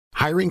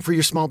Hiring for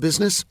your small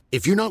business?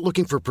 If you're not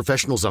looking for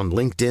professionals on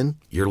LinkedIn,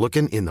 you're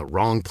looking in the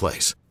wrong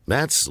place.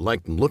 That's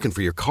like looking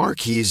for your car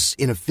keys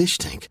in a fish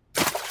tank.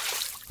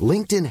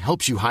 LinkedIn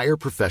helps you hire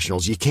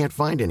professionals you can't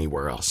find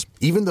anywhere else,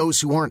 even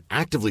those who aren't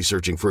actively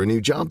searching for a new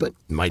job but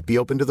might be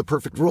open to the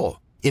perfect role.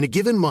 In a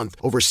given month,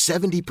 over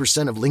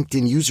 70% of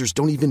LinkedIn users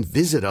don't even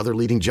visit other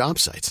leading job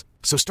sites.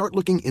 So start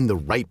looking in the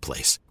right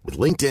place. With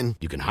LinkedIn,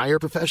 you can hire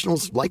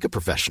professionals like a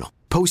professional.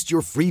 Post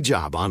your free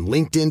job on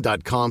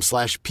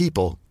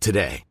linkedin.com/people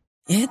today.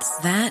 It's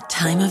that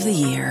time of the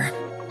year.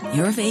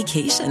 Your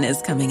vacation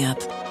is coming up.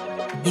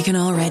 You can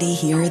already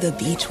hear the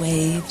beach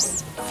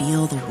waves,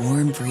 feel the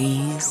warm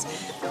breeze,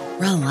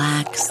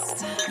 relax,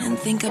 and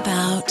think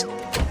about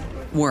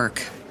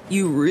work.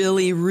 You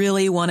really,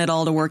 really want it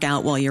all to work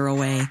out while you're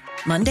away.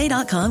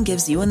 Monday.com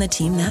gives you and the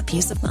team that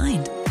peace of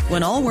mind.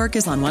 When all work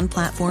is on one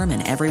platform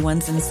and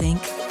everyone's in sync,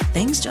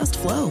 things just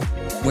flow.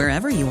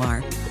 Wherever you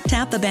are,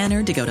 tap the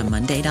banner to go to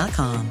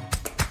Monday.com.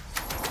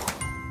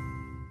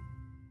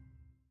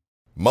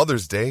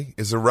 Mother's Day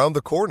is around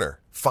the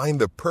corner.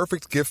 Find the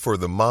perfect gift for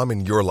the mom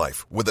in your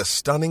life with a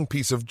stunning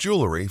piece of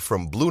jewelry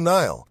from Blue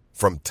Nile.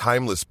 From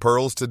timeless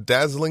pearls to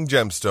dazzling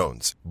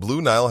gemstones,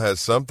 Blue Nile has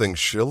something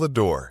she'll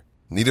adore.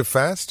 Need it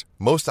fast?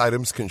 Most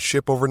items can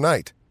ship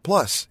overnight.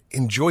 Plus,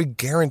 enjoy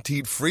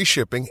guaranteed free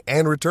shipping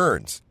and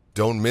returns.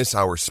 Don't miss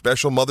our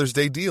special Mother's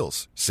Day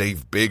deals.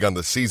 Save big on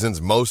the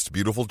season's most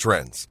beautiful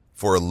trends.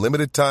 For a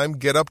limited time,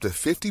 get up to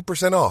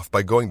 50% off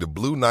by going to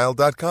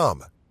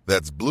BlueNile.com.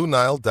 That's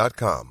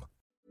BlueNile.com.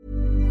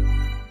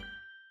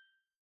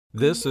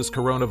 This is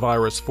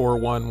Coronavirus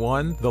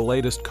 411, the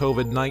latest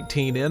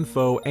COVID-19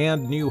 info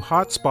and new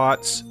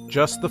hotspots,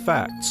 just the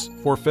facts,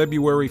 for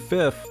February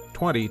 5th,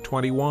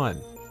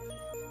 2021.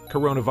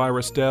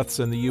 Coronavirus deaths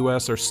in the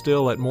U.S. are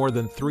still at more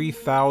than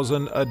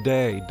 3,000 a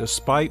day,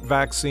 despite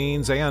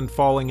vaccines and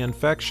falling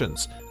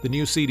infections. The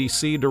new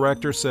CDC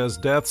director says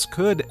deaths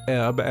could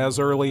ebb as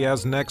early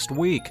as next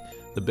week.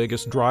 The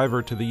biggest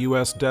driver to the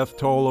U.S. death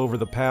toll over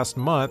the past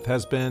month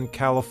has been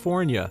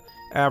California,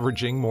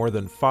 averaging more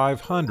than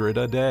 500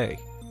 a day.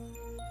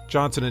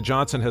 Johnson &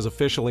 Johnson has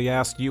officially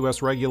asked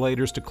U.S.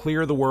 regulators to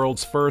clear the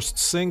world's first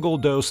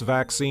single-dose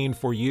vaccine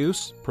for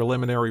use.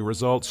 Preliminary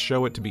results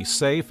show it to be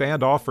safe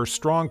and offer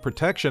strong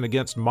protection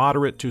against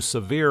moderate to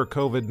severe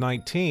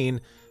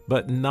COVID-19,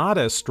 but not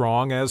as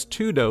strong as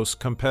two-dose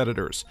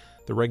competitors.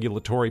 The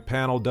regulatory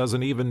panel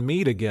doesn't even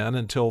meet again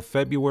until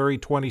February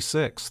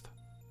 26th.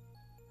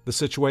 The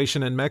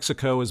situation in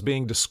Mexico is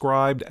being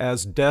described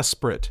as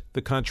desperate.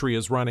 The country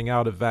is running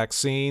out of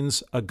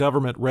vaccines, a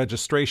government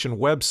registration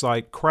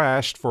website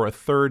crashed for a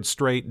third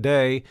straight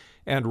day,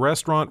 and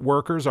restaurant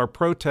workers are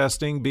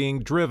protesting being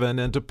driven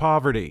into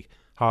poverty.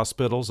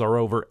 Hospitals are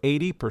over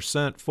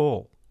 80%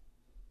 full.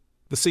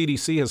 The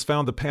CDC has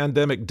found the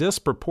pandemic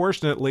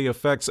disproportionately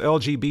affects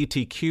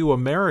LGBTQ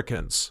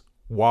Americans.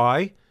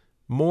 Why?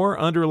 More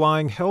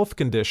underlying health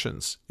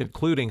conditions,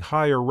 including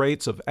higher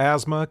rates of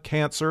asthma,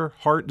 cancer,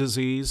 heart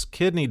disease,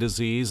 kidney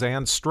disease,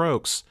 and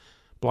strokes.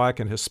 Black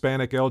and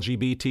Hispanic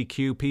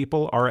LGBTQ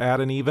people are at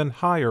an even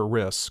higher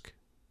risk.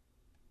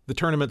 The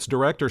tournament's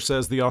director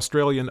says the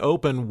Australian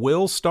Open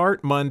will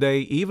start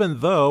Monday,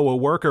 even though a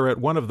worker at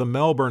one of the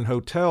Melbourne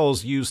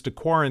hotels used to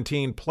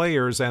quarantine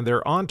players and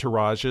their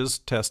entourages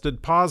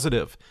tested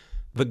positive.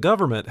 The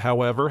government,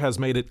 however, has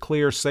made it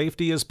clear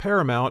safety is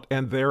paramount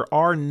and there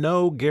are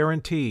no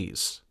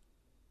guarantees.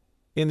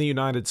 In the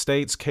United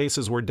States,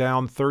 cases were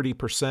down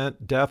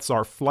 30%, deaths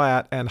are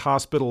flat, and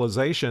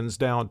hospitalizations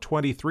down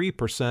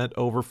 23%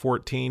 over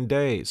 14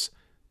 days.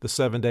 The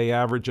 7-day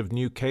average of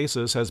new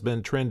cases has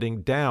been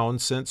trending down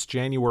since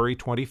January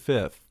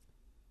 25th.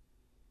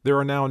 There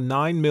are now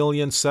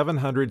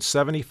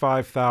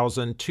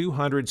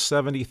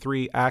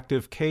 9,775,273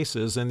 active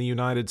cases in the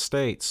United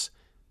States.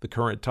 The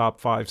current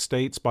top 5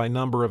 states by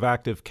number of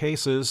active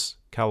cases: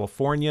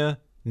 California,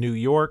 New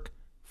York,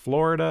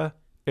 Florida,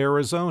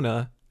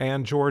 Arizona,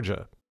 and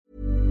Georgia.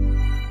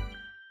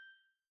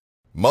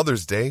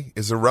 Mother's Day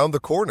is around the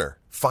corner.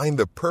 Find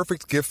the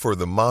perfect gift for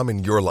the mom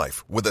in your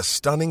life with a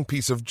stunning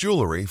piece of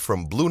jewelry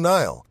from Blue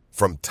Nile.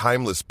 From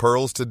timeless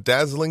pearls to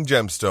dazzling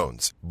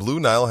gemstones, Blue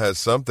Nile has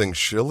something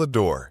she'll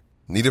adore.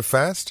 Need it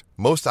fast?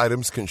 Most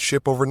items can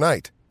ship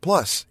overnight.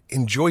 Plus,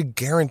 enjoy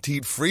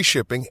guaranteed free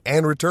shipping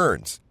and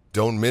returns.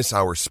 Don't miss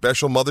our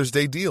special Mother's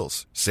Day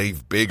deals.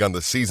 Save big on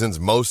the season's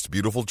most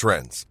beautiful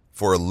trends.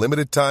 For a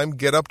limited time,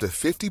 get up to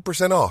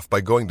 50% off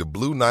by going to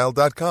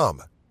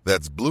BlueNile.com.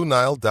 That's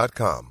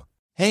BlueNile.com.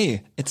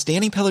 Hey, it's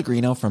Danny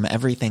Pellegrino from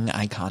Everything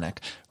Iconic.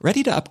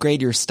 Ready to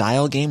upgrade your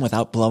style game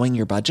without blowing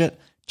your budget?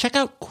 Check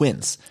out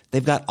Quince.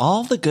 They've got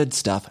all the good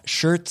stuff,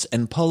 shirts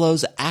and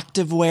polos,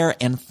 activewear,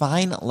 and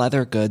fine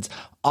leather goods,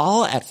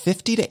 all at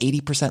 50 to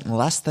 80%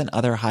 less than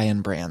other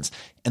high-end brands.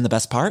 And the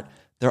best part?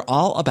 They're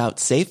all about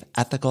safe,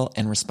 ethical,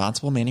 and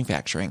responsible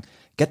manufacturing.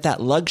 Get that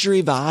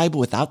luxury vibe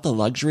without the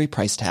luxury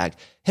price tag.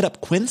 Hit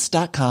up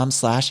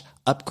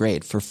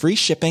quince.com/upgrade for free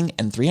shipping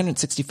and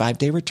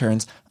 365-day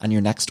returns on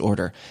your next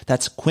order.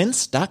 That's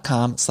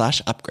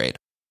quince.com/upgrade.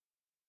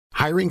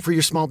 Hiring for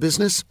your small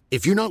business?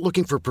 If you're not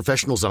looking for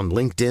professionals on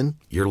LinkedIn,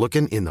 you're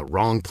looking in the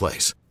wrong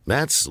place.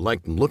 That's like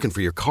looking for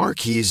your car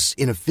keys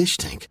in a fish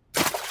tank.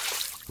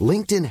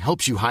 LinkedIn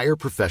helps you hire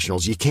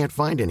professionals you can't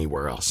find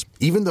anywhere else,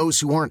 even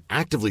those who aren't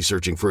actively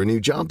searching for a new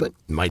job but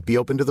might be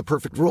open to the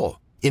perfect role.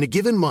 In a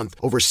given month,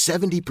 over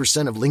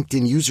 70% of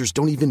LinkedIn users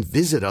don't even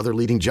visit other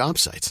leading job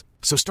sites.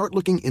 So start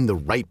looking in the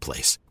right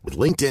place. With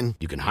LinkedIn,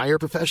 you can hire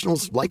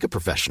professionals like a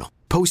professional.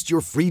 Post your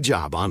free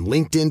job on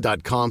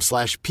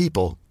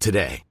linkedin.com/people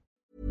today.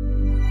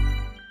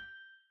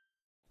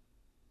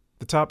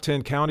 The top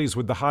 10 counties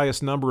with the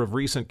highest number of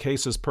recent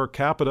cases per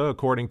capita,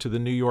 according to the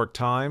New York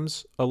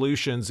Times: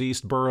 Aleutians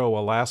East Borough,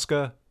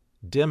 Alaska;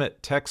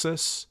 Dimmitt,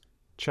 Texas;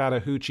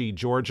 Chattahoochee,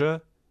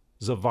 Georgia;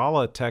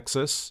 Zavala,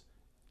 Texas;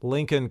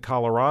 Lincoln,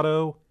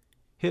 Colorado;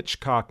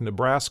 Hitchcock,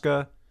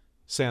 Nebraska;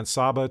 San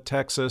Saba,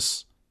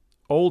 Texas;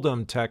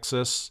 Oldham,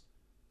 Texas;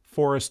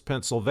 Forest,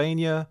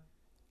 Pennsylvania;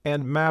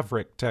 and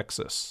Maverick,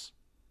 Texas.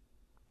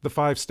 The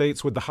 5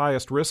 states with the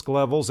highest risk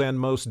levels and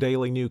most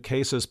daily new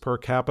cases per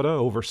capita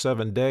over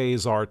 7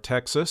 days are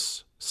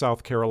Texas,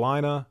 South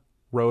Carolina,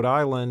 Rhode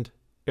Island,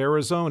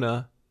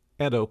 Arizona,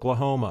 and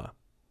Oklahoma.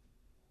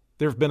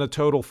 There have been a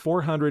total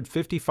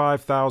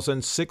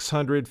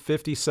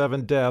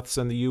 455,657 deaths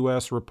in the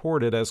U.S.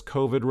 reported as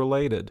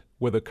COVID-related,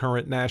 with a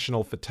current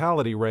national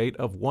fatality rate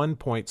of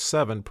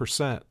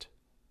 1.7%.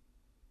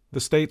 The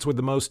states with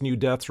the most new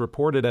deaths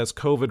reported as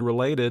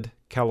COVID-related: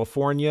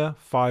 California,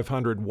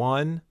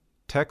 501,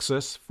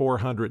 Texas,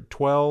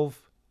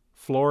 412,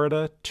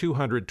 Florida,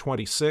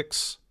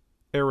 226,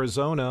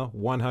 Arizona,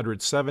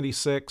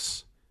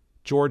 176,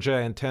 Georgia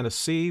and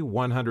Tennessee,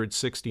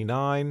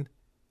 169,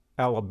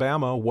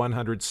 Alabama,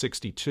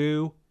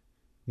 162,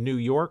 New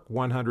York,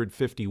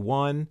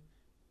 151,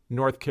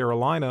 North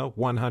Carolina,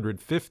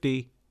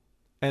 150,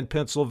 and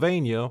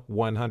Pennsylvania,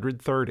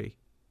 130.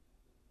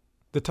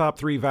 The top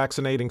 3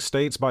 vaccinating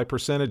states by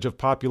percentage of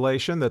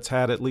population that's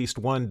had at least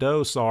one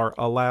dose are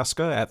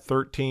Alaska at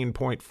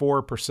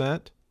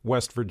 13.4%,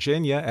 West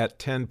Virginia at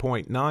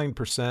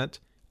 10.9%,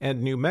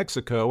 and New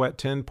Mexico at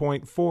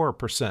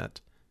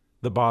 10.4%.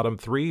 The bottom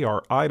 3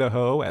 are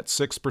Idaho at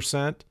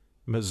 6%,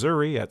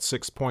 Missouri at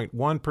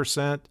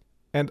 6.1%,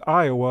 and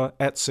Iowa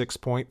at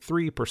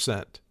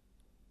 6.3%.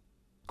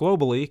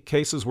 Globally,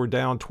 cases were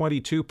down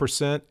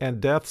 22%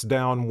 and deaths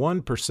down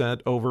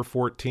 1% over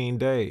 14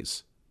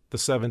 days. The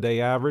 7-day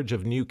average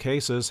of new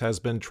cases has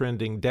been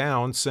trending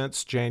down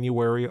since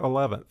January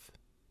 11th.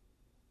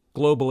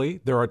 Globally,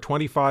 there are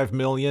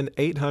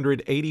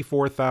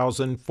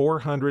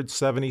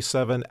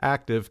 25,884,477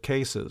 active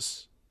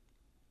cases.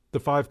 The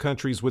 5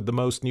 countries with the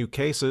most new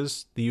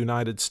cases: the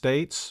United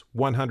States,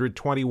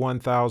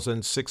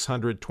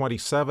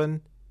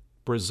 121,627,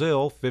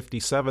 Brazil,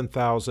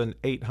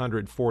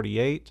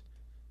 57,848,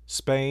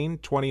 Spain,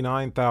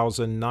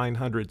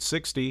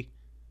 29,960,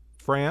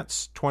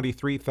 France,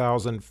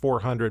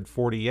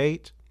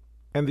 23,448,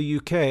 and the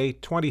UK,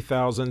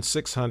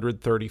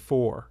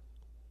 20,634.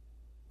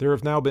 There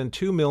have now been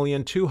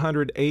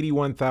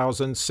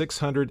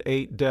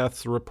 2,281,608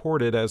 deaths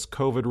reported as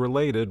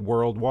COVID-related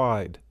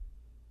worldwide.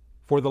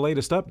 For the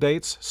latest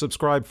updates,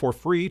 subscribe for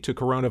free to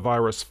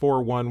Coronavirus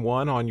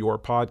 411 on your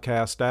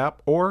podcast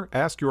app, or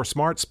ask your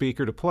smart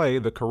speaker to play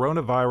the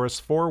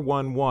Coronavirus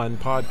 411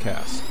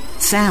 podcast.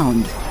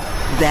 Sound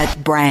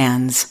that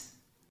brands.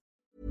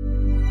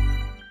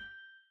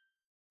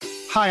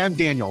 Hi, I'm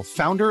Daniel,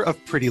 founder of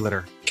Pretty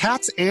Litter.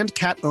 Cats and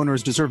cat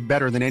owners deserve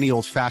better than any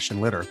old-fashioned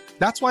litter.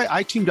 That's why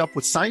I teamed up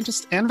with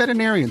scientists and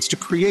veterinarians to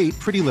create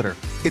Pretty Litter.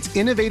 Its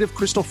innovative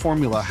crystal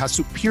formula has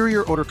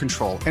superior odor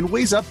control and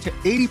weighs up to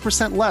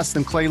 80% less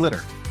than clay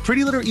litter.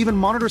 Pretty Litter even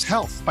monitors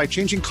health by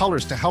changing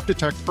colors to help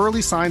detect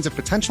early signs of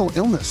potential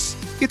illness.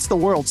 It's the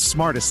world's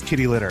smartest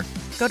kitty litter.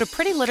 Go to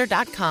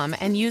prettylitter.com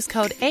and use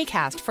code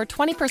ACAST for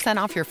 20%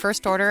 off your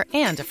first order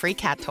and a free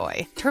cat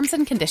toy. Terms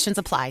and conditions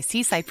apply.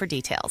 See site for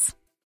details.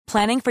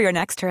 Planning for your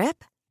next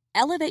trip?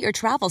 Elevate your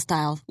travel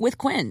style with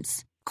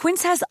Quince.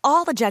 Quince has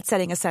all the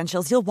jet-setting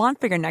essentials you'll want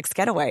for your next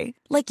getaway,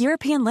 like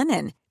European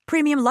linen,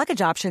 premium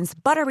luggage options,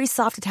 buttery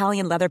soft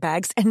Italian leather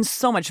bags, and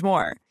so much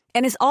more.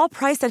 And is all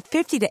priced at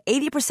 50 to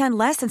 80%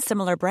 less than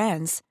similar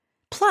brands.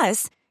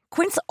 Plus,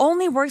 Quince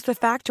only works with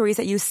factories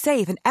that use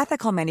safe and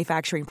ethical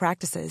manufacturing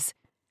practices.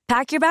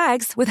 Pack your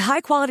bags with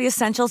high-quality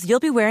essentials you'll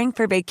be wearing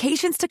for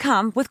vacations to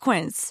come with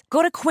Quince.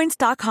 Go to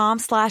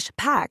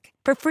quince.com/pack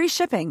for free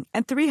shipping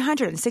and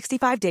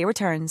 365-day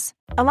returns.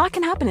 A lot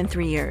can happen in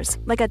 3 years,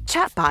 like a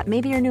chatbot may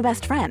be your new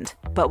best friend.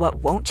 But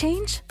what won't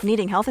change?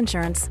 Needing health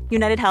insurance.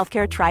 United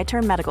Healthcare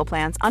Tri-Term Medical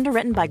Plans,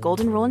 underwritten by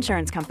Golden Rule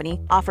Insurance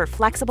Company, offer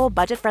flexible,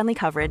 budget-friendly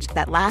coverage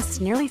that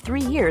lasts nearly 3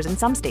 years in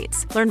some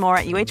states. Learn more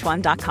at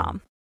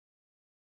uh1.com.